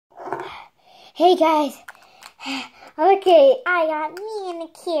Hey guys. Okay, I got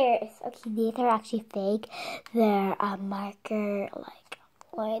manicures. Okay, these are actually fake. They're a marker, like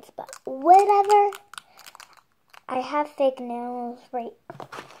words, but whatever. I have fake nails right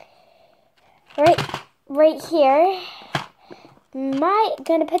here.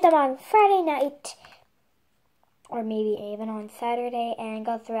 Gonna put them on Friday night, or maybe even on Saturday, and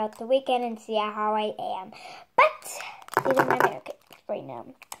go throughout the weekend and see how I am. But these are my manicures right now.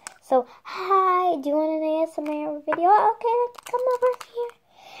 So, hi, do you want an ASMR video? Okay, then come over here.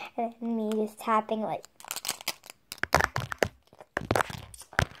 And me just tapping like.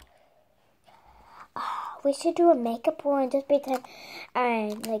 We should do a makeup one, just pretend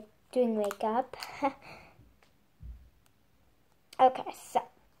I'm like doing makeup. Okay, so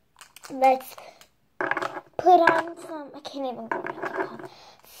let's put on some, I can't even remember,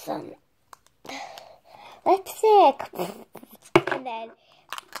 some lipstick. And then,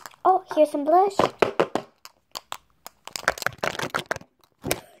 oh, here's some blush.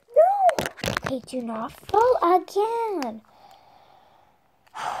 No! They do not fall again.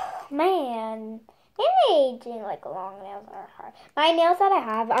 Man, aging like long nails are hard. My nails that I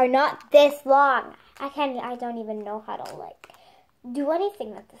have are not this long. I don't even know how to like do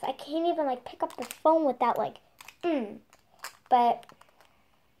anything with this. I can't even like pick up the phone without like, But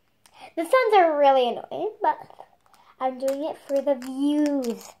the sounds are really annoying, but I'm doing it for the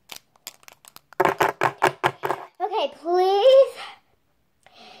views. Okay, please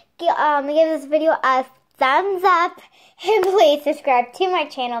give this video a thumbs up and please subscribe to my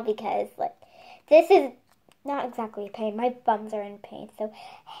channel because like this is not exactly a pain. My thumbs are in pain, so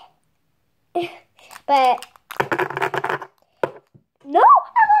but no,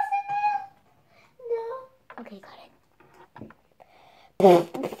 I wasn't there. No. Okay, got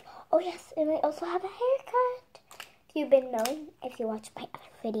it. Oh yes, and I also have a haircut. If you've been knowing, if you watched my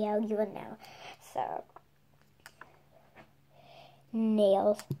other video, you will know. So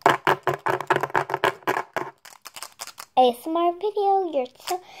nails. ASMR video.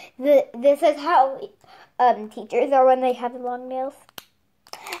 This is how teachers are when they have long nails.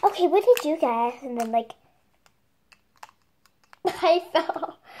 Okay, what did you get? And then like I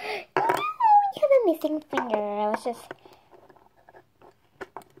fell. No, you have a missing finger. Let's just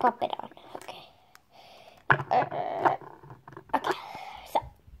pop it on. Okay. Okay. So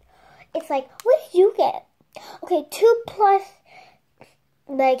it's like, what did you get? Okay, 2 plus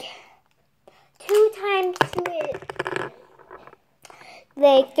like 2 times 2 is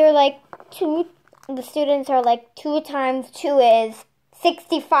like they're like 2. The students are like 2 times 2 is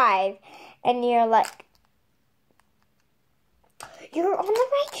 65, and you're like, you're on the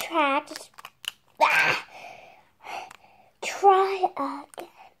right track. Just try again.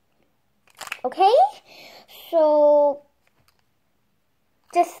 Okay? So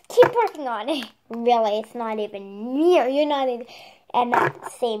just keep working on it. Really, it's not even near. You're not even at the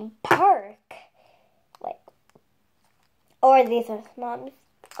same park. Like, or these are moms.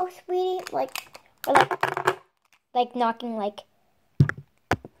 Oh, sweetie, like, or like knocking like.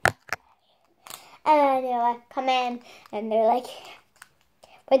 And they're like, come in, and they're like,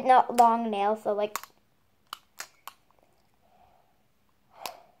 with not long nails, so like,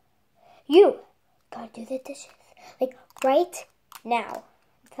 you gotta do the dishes, like right now.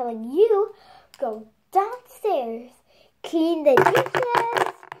 I'm telling you, go downstairs, clean the dishes.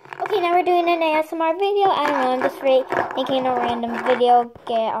 Okay, now we're doing an ASMR video. I don't know, I'm just making a random video,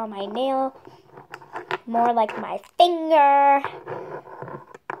 get on my nail, more like my finger.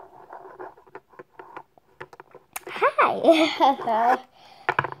 Hi.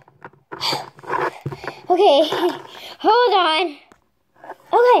 Okay, hold on.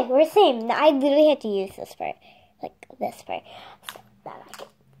 Okay, we're same. I literally had to use this part, like this part, so that I can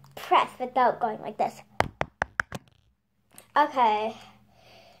press without going like this. Okay,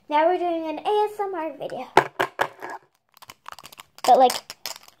 now we're doing an ASMR video, but like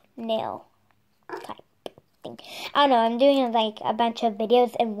nail type thing. I don't know. I'm doing like a bunch of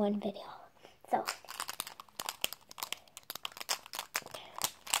videos in one video, so.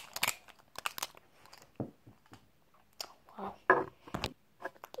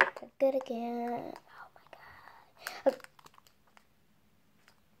 Good again. Oh my god.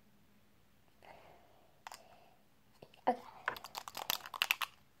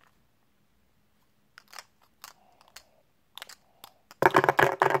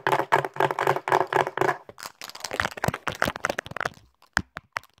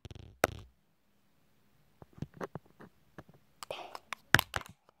 Okay.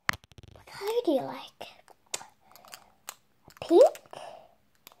 What color do you like? Pink?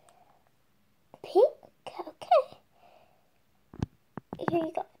 Pink? Okay. Here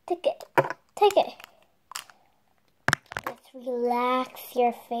you go. Take it. Take it. Just relax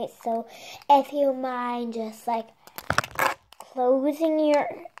your face. So if you mind just like closing your...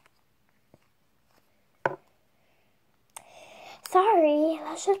 Sorry,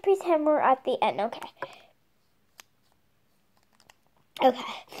 let's just pretend we're at the end, okay? Okay.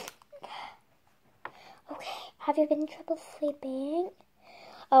 Okay, have you been in trouble sleeping?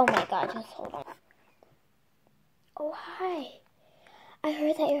 Oh my god, just hold on. Oh, hi. I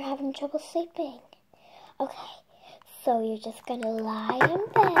heard that you're having trouble sleeping. Okay, so you're just gonna lie in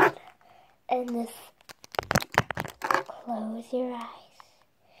bed and just close your eyes.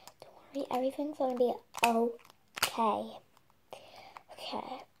 Don't worry, everything's gonna be okay.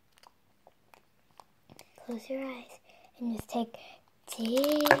 Okay. Close your eyes and just take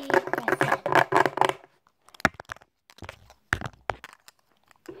deep breaths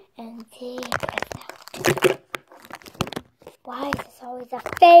in and deep breaths out. Why is this always a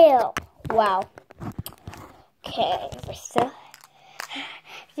fail? Wow. Okay, we're still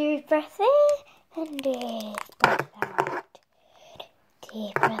deep breath in and deep breath out.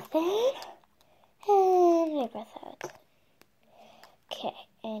 Deep breath in and deep breath out. Okay,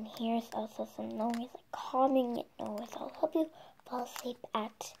 and here's also some noise, like calming noise. I'll help you fall asleep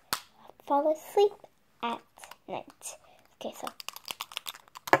at night. Okay, so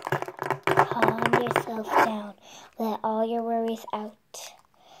calm yourself down. Let all your worries out.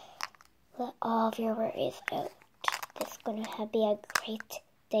 Let all of your worries out. It's gonna be a great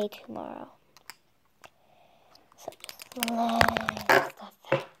day tomorrow. So just let stuff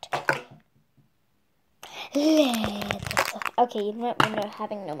out. Let the stuff. Okay, you know what? We're not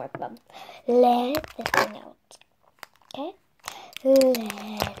having no more fun. Let this thing out. Okay? Let it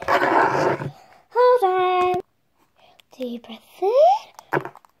out. Hold on. Deep breath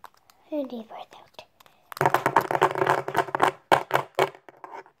in and deep breath out.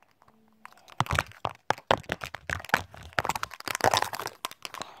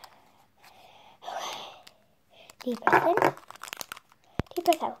 Deep breath in, deep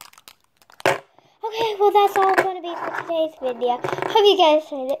breath out. Okay, well that's all going to be for today's video. Hope you guys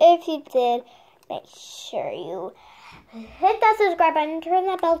enjoyed it. If you did, make sure you hit that subscribe button and turn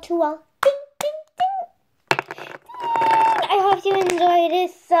that bell to all. Ding, ding, ding. Ding. I hope you enjoyed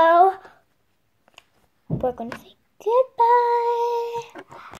it, so we're going to say goodbye.